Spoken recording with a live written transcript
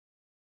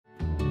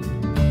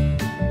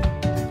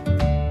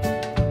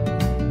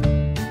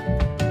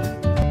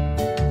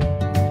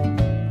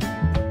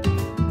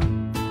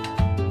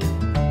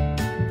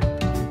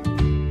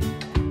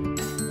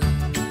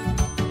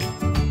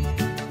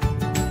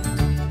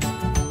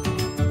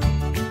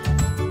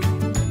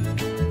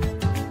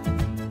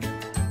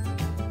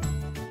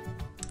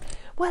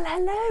Well,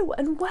 hello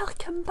and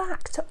welcome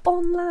back to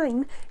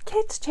Online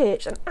Kids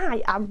Church, and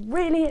I am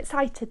really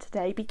excited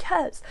today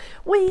because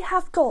we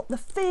have got the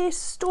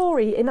first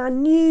story in our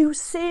new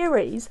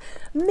series,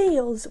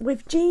 Meals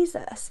with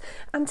Jesus,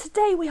 and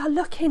today we are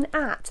looking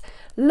at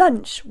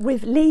Lunch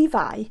with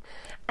Levi.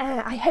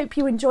 I hope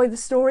you enjoy the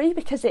story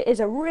because it is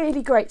a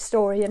really great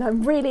story and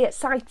I'm really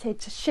excited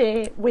to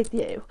share with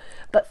you.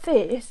 But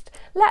first,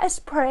 let us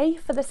pray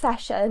for the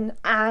session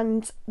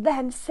and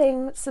then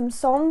sing some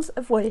songs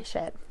of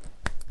worship.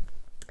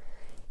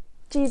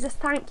 Jesus,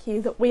 thank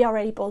you that we are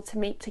able to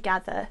meet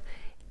together,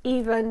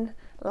 even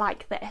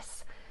like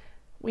this.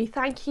 We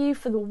thank you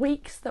for the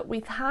weeks that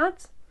we've had,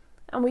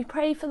 and we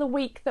pray for the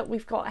week that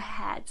we've got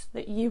ahead,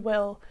 that you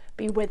will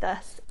be with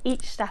us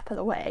each step of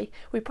the way.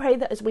 We pray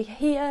that as we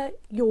hear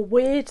your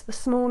word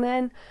this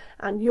morning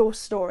and your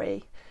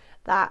story,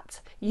 that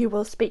you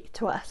will speak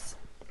to us.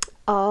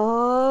 Amen.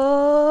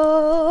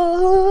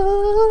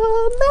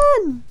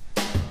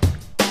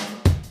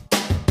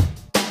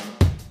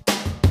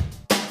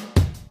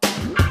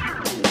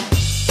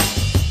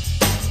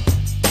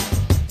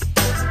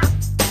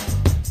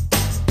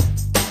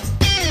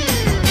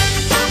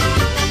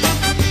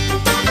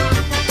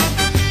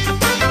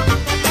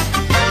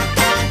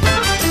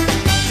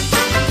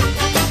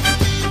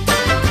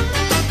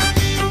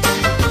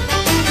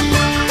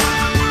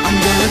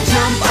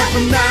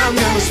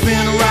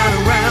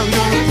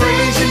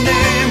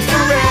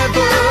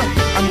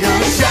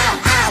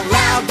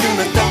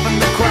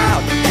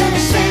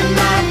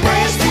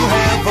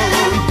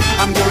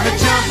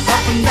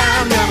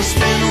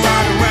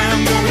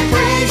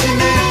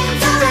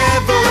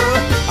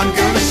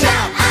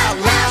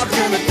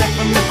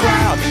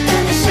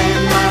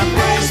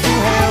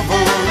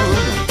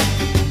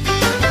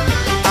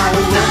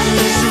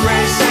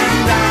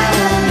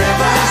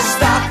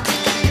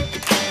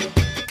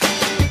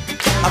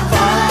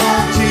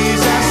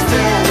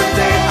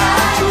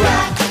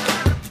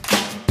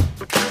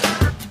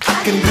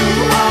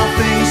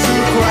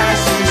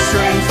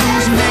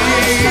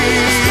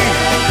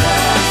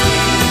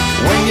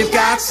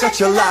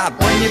 Such a lot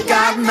when you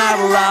got not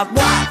a lot.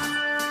 What?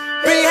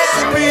 Be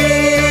happy.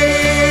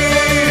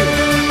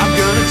 I'm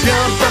gonna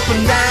jump up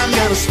and down,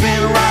 gonna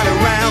spin right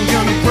around,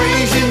 gonna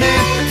praise your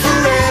name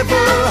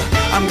forever.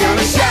 I'm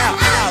gonna shout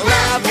out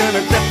loud,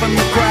 gonna deafen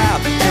the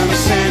crowd, gonna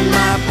send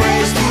my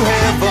praise to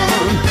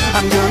heaven.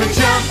 I'm gonna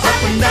jump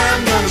up and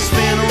down, gonna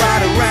spin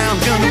right around,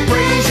 gonna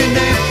praise your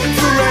name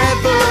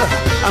forever.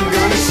 I'm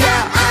gonna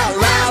shout out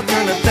loud,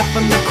 gonna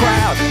deafen the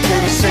crowd,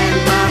 gonna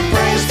send my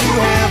praise to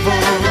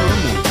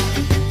heaven.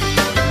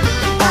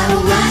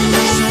 I'll run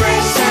this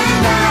race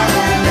and I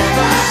will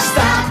never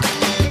stop.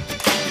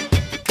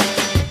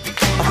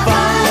 I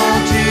follow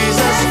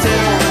Jesus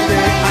till the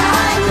day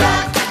I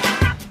drop.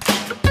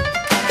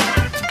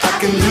 I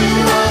can do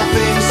all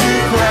things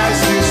through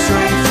Christ who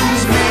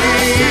strengthens me.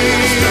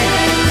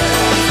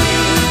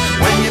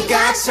 When you've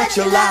got such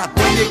a lot,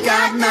 when you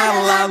got not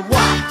a lot,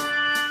 what?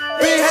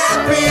 Be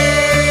happy.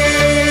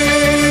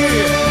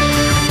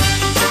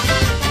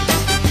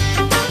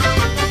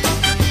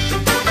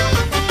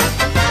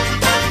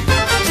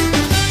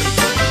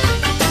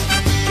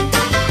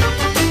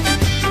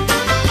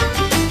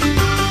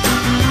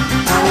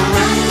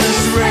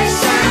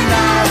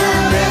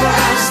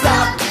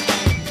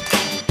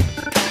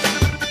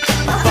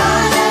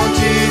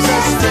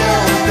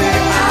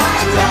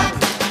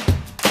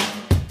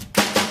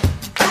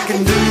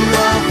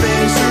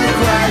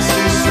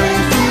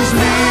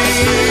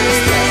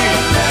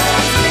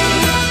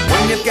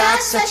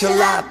 Such a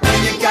lot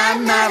when you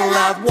got not a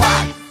lot.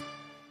 What?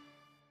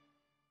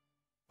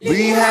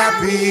 Be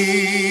happy.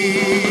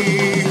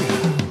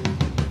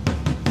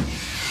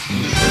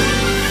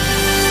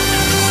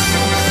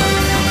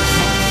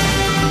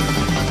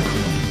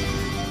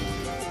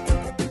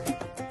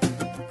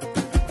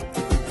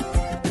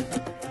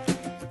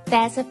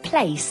 There's a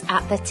place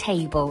at the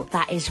table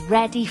that is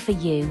ready for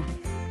you.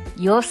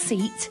 Your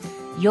seat,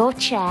 your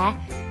chair,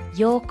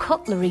 your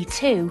cutlery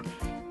too,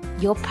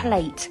 your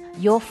plate,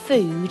 your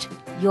food,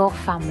 your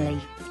family,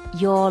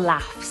 your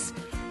laughs,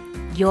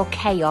 your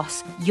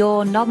chaos,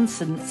 your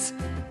nonsense,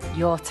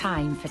 your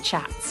time for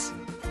chats.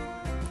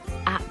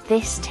 At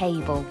this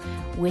table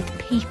with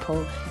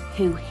people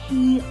who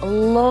he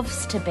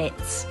loves to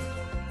bits,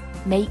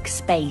 make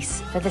space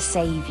for the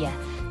Saviour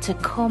to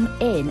come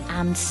in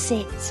and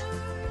sit.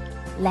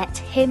 Let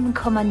him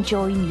come and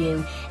join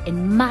you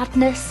in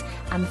madness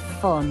and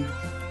fun.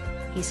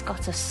 He's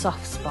got a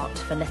soft spot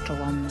for little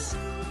ones.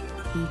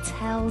 He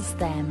tells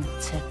them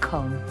to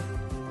come.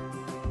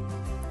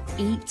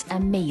 Eat a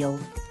meal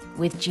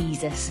with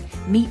Jesus.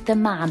 Meet the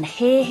man,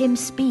 hear him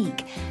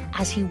speak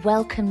as he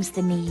welcomes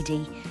the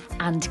needy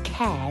and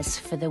cares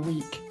for the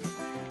weak.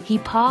 He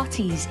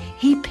parties,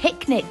 he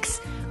picnics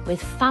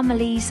with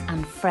families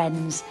and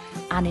friends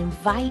and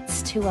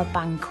invites to a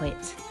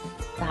banquet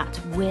that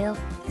will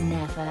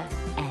never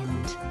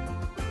end.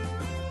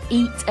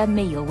 Eat a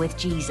meal with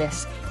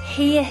Jesus.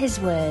 Hear his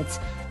words,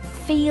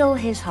 feel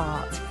his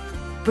heart.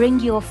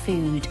 Bring your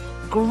food,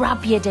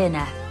 grab your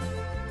dinner.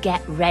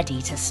 get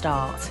ready to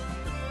start.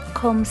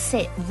 Come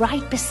sit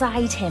right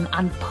beside him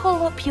and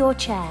pull up your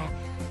chair.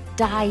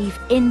 Dive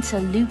into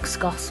Luke's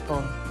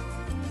Gospel.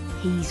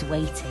 He's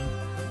waiting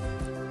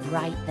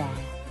right there.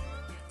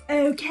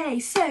 Okay,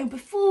 so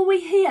before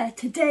we hear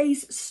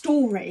today's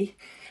story,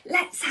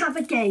 let's have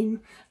a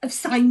game of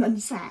Simon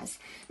Says.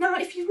 Now,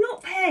 if you've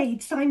not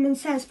played Simon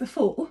Says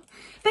before,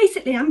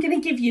 basically I'm going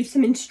to give you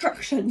some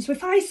instructions. So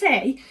if I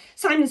say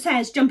Simon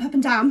Says jump up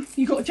and down,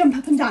 you've got to jump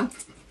up and down.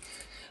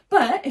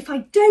 But if I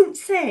don't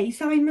say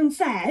Simon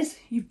Says,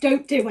 you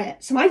don't do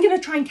it. So I'm going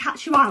to try and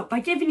catch you out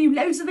by giving you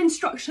loads of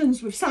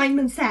instructions with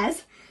Simon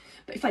Says.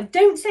 But if I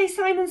don't say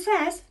Simon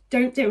Says,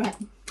 don't do it.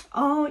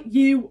 Are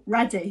you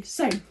ready?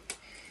 So,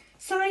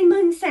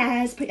 Simon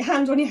Says, put your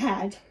hand on your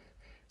head.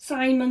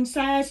 Simon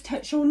Says,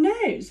 touch your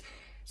nose.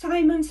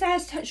 Simon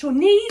Says, touch your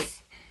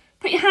knees.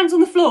 Put your hands on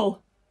the floor.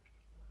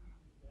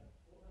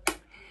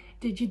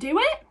 Did you do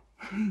it?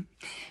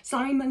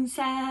 Simon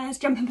Says,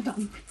 jump up and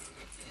down.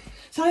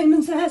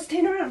 Simon Says,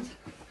 turn around.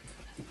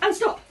 And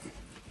stop.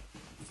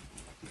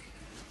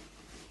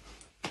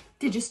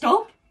 Did you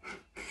stop?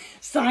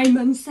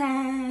 Simon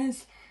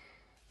Says,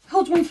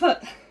 hold one foot.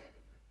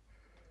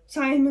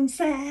 Simon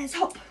Says,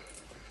 hop.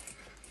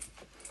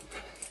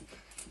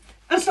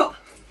 And stop.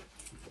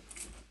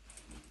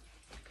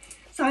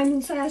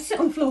 Simon Says, sit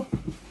on the floor.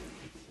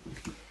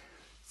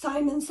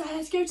 Simon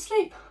Says, go to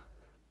sleep.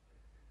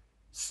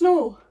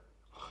 Snore.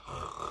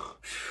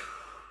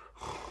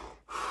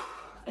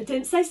 I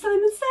didn't say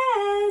Simon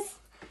Says.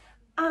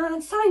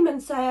 And Simon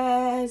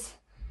Says,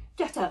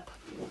 get up.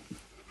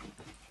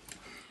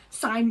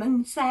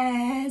 Simon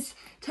Says,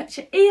 touch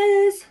your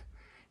ears,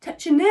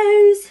 touch your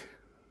nose.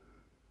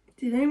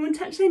 Did anyone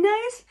touch their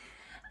nose?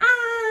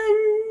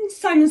 And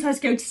Simon Says,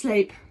 go to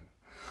sleep.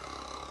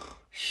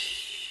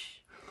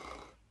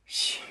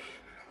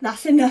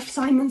 That's enough,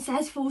 Simon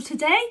Says, for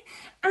today.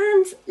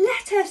 And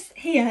let us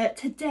hear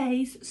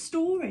today's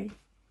story.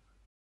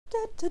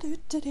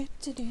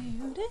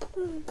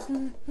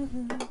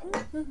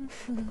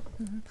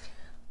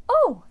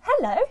 Oh,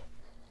 hello.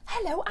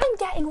 Hello, I'm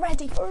getting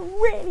ready for a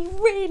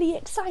really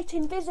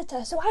exciting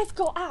visitor. So I've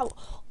got out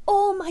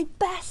all my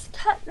best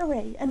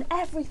cutlery and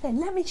everything.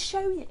 Let me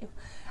show you.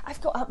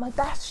 I've got out my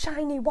best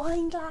shiny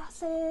wine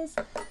glasses,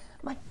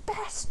 my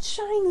best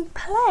shiny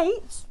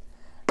plates,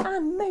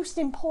 and most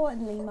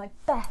importantly, my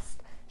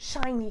best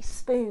shiny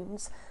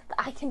spoons that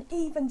I can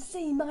even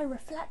see my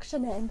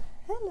reflection in.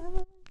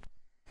 Hello.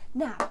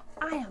 Now,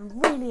 I am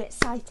really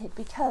excited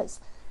because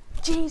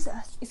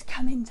Jesus is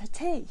coming to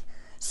tea.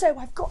 So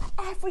I've got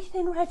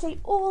everything ready,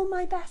 all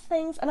my best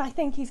things, and I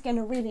think he's going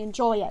to really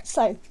enjoy it.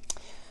 So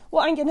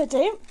what I'm going to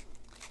do,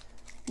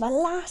 my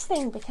last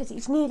thing, because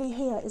he's nearly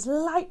here, is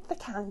light the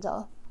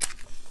candle,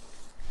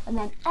 and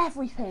then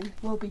everything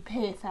will be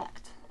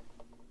perfect.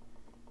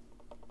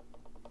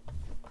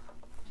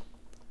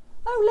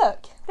 Oh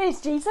look, there's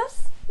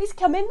Jesus. He's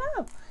coming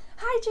now.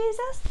 Hi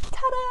Jesus.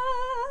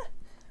 Ta-da!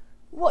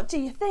 What do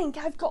you think?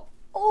 I've got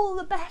all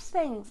the best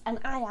things and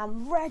I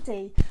am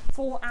ready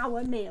for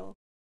our meal.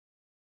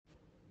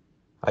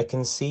 I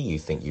can see you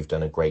think you've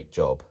done a great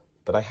job,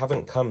 but I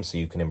haven't come so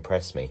you can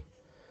impress me.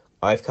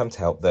 I've come to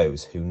help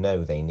those who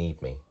know they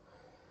need me.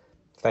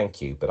 Thank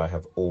you, but I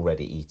have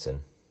already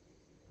eaten.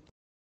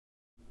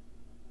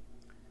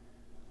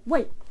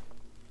 Wait,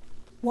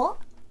 what?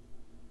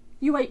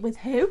 You ate with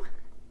who?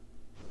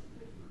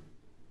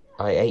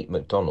 I ate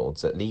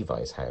McDonald's at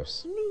Levi's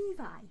house.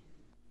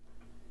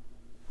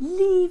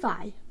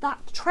 Levi,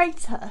 that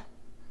traitor,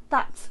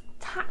 that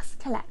tax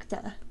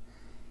collector.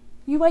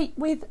 You ate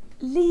with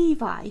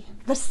Levi,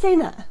 the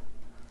sinner.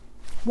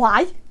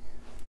 Why?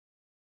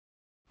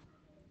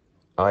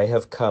 I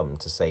have come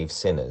to save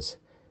sinners,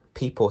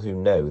 people who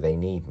know they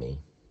need me.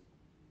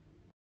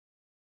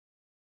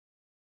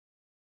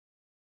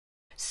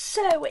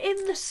 So,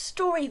 in the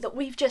story that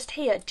we've just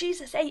heard,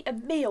 Jesus ate a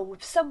meal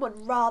with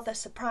someone rather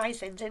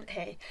surprising, didn't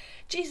he?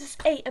 Jesus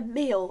ate a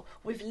meal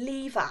with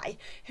Levi,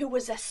 who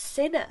was a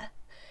sinner.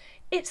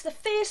 It's the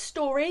first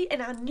story in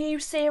our new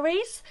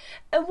series,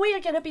 and we are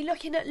going to be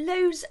looking at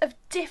loads of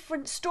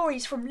different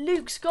stories from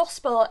Luke's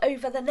Gospel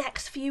over the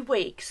next few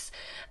weeks,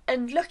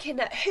 and looking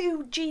at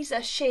who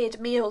Jesus shared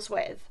meals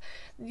with.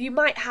 You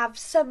might have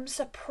some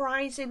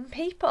surprising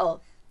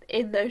people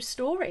in those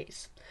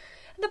stories.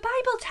 The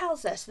Bible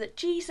tells us that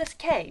Jesus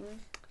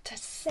came to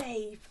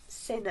save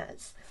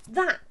sinners.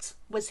 That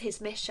was his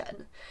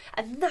mission,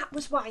 and that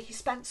was why he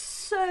spent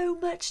so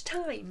much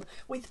time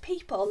with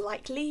people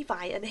like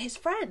Levi and his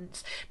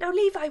friends. Now,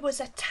 Levi was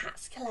a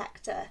tax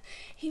collector.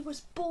 He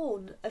was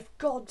born of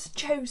God's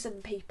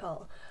chosen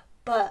people,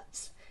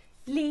 but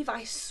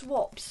Levi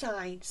swapped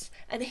sides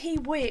and he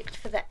worked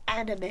for the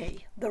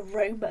enemy, the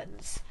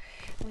Romans.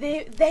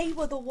 They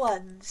were the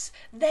ones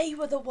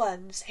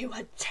who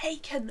had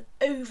taken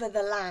over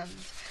the land,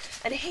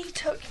 and he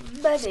took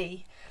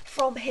money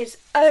from his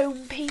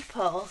own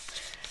people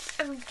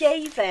and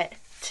gave it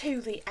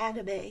to the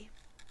enemy.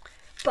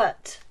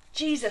 But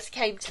Jesus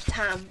came to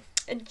town,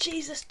 and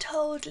Jesus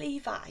told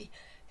Levi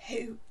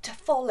to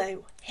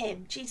follow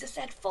him. Jesus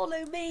said,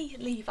 "Follow me,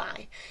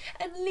 Levi."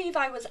 And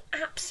Levi was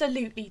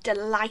absolutely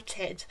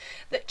delighted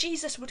that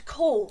Jesus would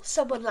call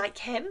someone like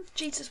him.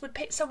 Jesus would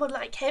pick someone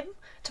like him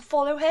to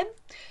follow him.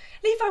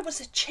 Levi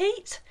was a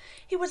cheat.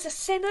 He was a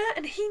sinner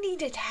and he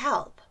needed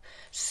help.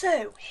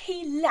 So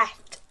he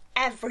left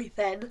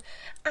everything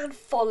and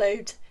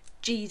followed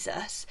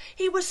Jesus.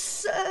 He was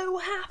so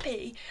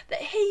happy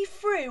that he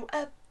threw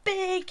a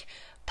big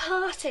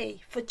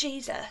party for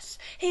Jesus.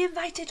 He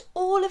invited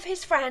all of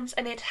his friends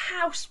and his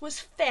house was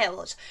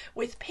filled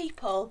with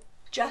people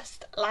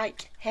just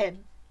like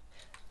him.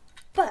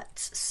 But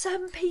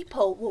some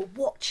people were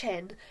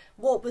watching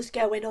what was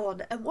going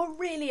on and were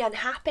really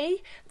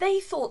unhappy. They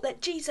thought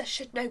that Jesus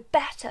should know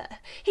better.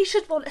 He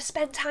should want to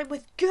spend time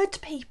with good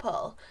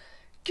people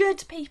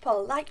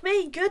like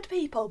me, good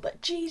people.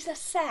 But Jesus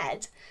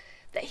said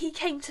that he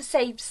came to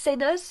save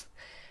sinners.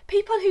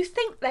 People who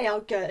think they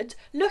are good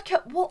look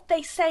at what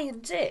they say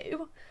and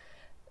do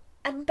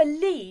and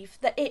believe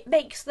that it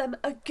makes them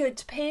a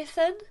good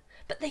person,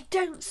 but they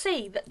don't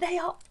see that they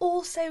are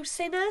also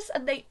sinners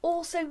and they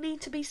also need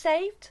to be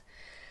saved.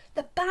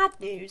 The bad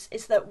news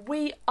is that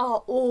we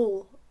are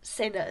all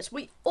sinners.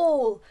 We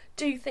all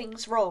do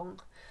things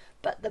wrong,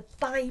 but the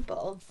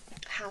Bible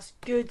has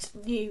good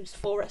news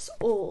for us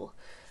all.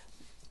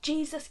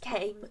 Jesus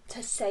came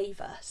to save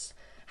us.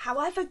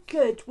 However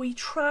good we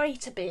try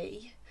to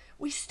be,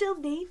 we still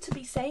need to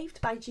be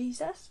saved by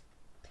Jesus.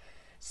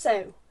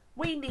 So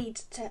we need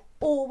to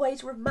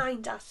always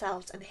remind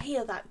ourselves and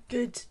hear that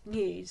good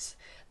news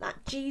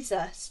that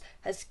Jesus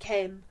has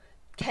came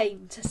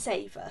to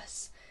save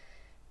us.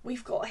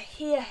 We've got to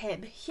hear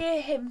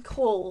him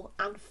call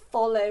and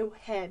follow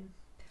him.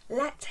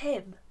 Let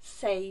him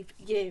save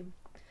you.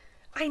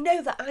 I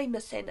know that I'm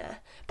a sinner,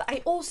 but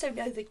I also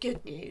know the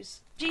good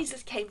news.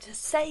 Jesus came to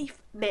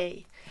save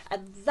me,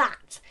 and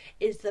that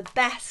is the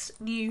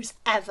best news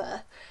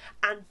ever,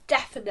 and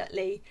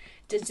definitely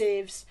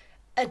deserves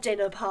a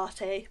dinner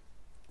party.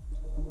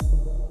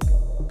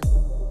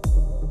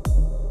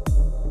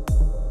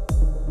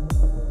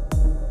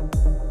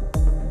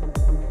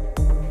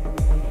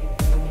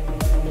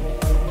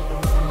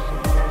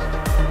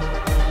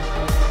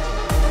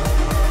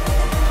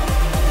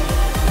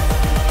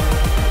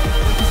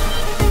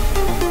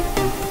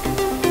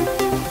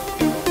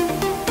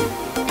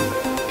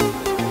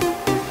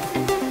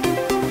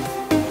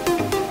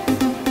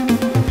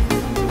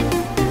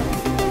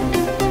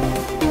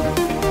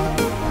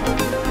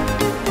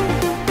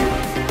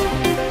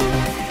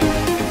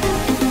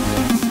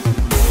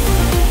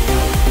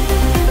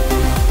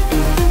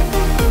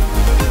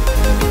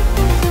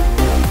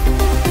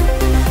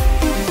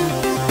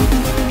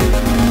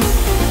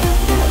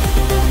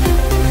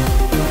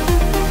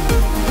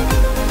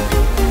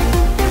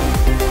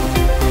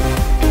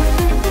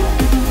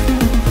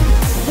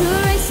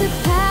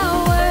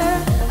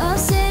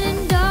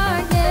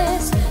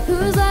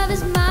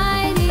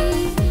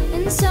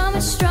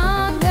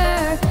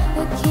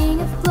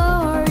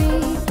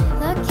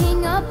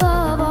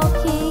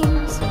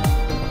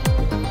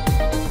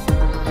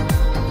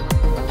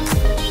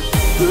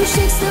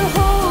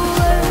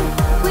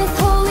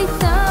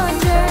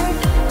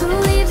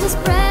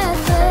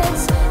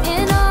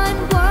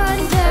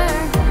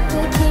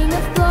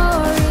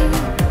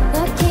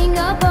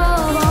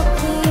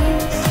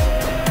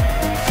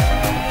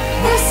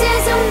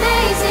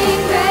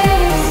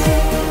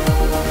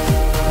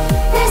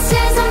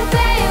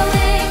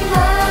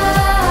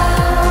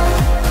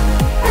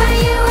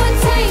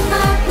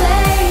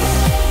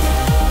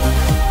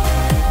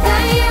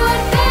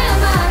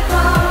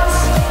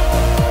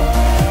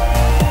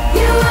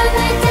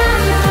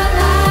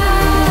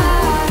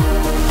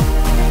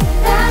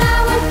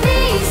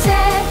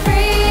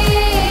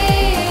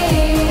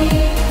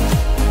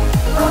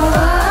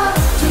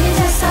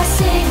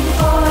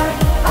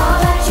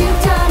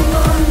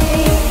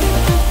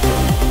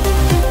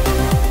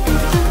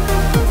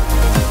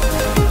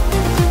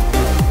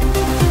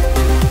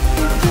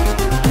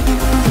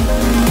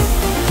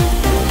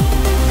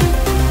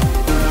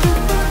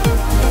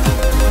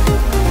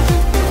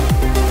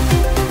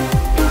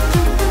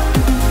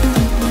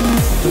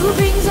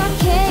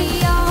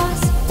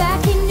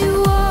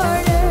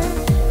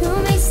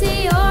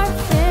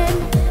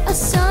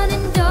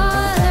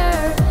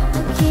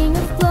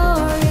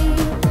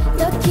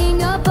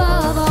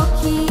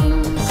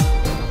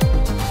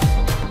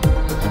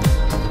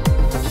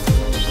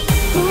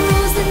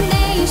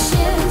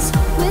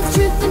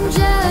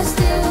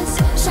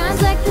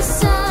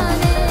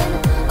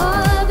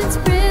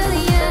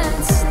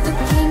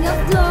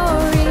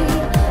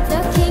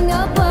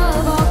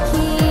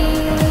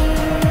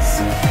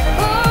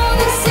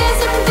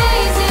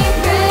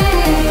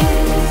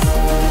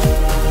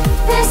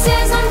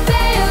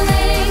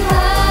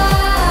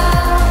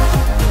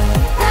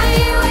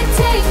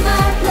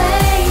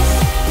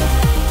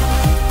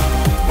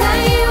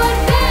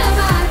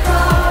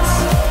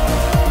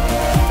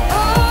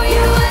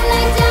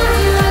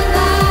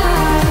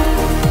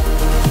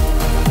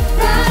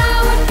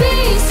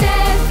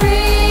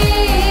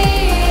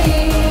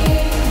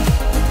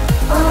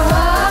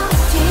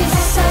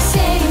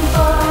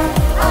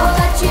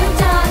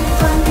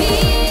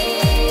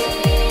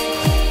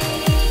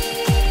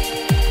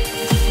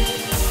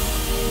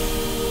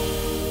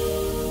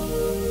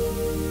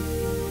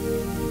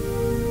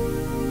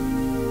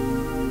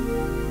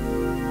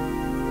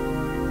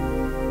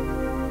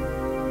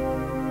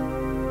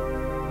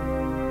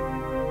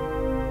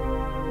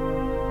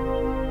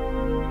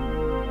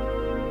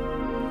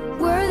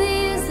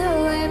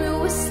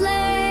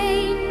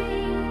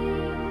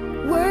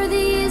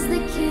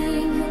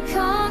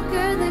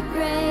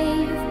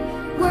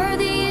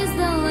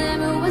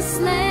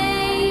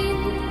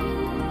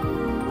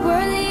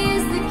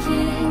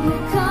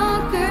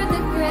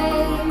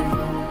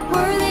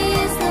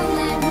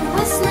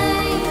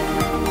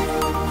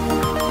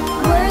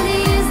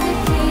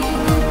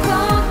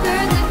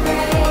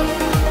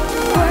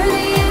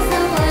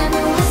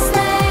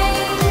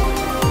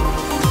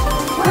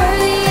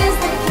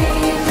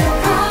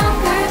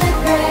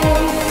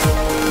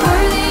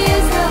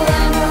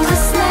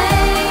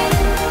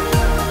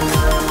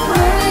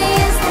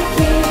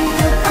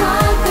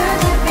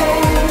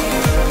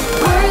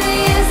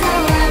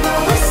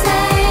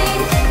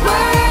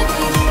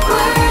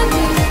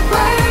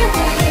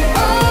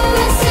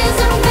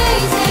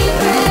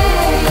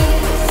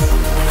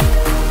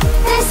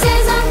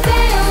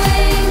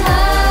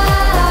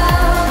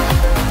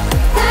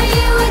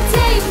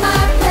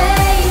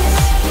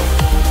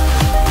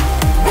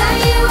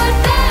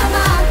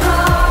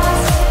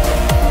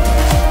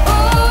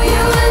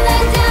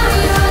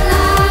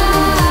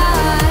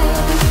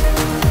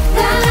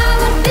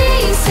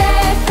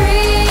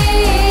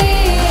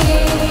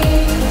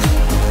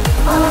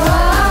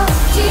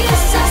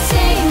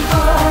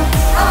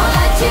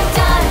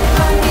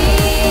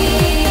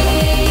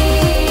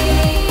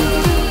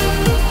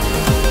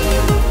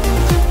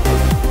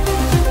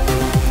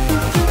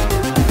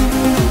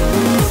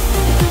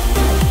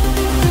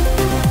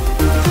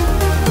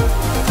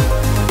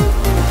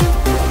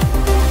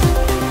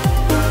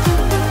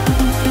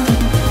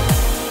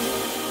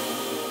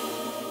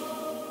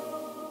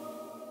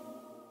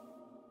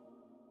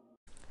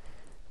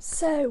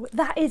 So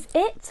that is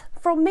it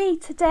from me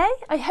today.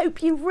 I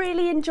hope you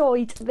really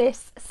enjoyed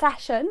this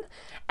session.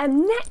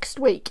 And next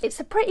week, it's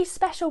a pretty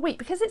special week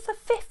because it's the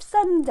 5th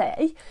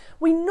Sunday.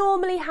 We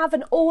normally have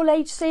an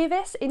all-age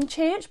service in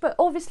church, but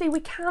obviously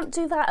we can't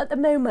do that at the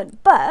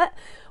moment. But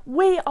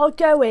we are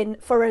going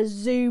for a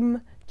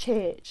Zoom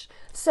church.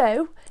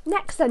 So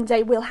next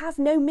Sunday we'll have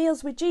no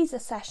Meals with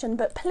Jesus session,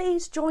 but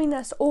please join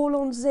us all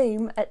on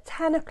Zoom at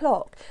 10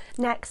 o'clock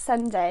next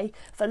Sunday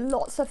for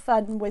lots of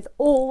fun with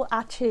all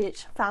our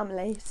church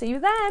family. See you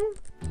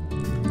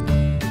then.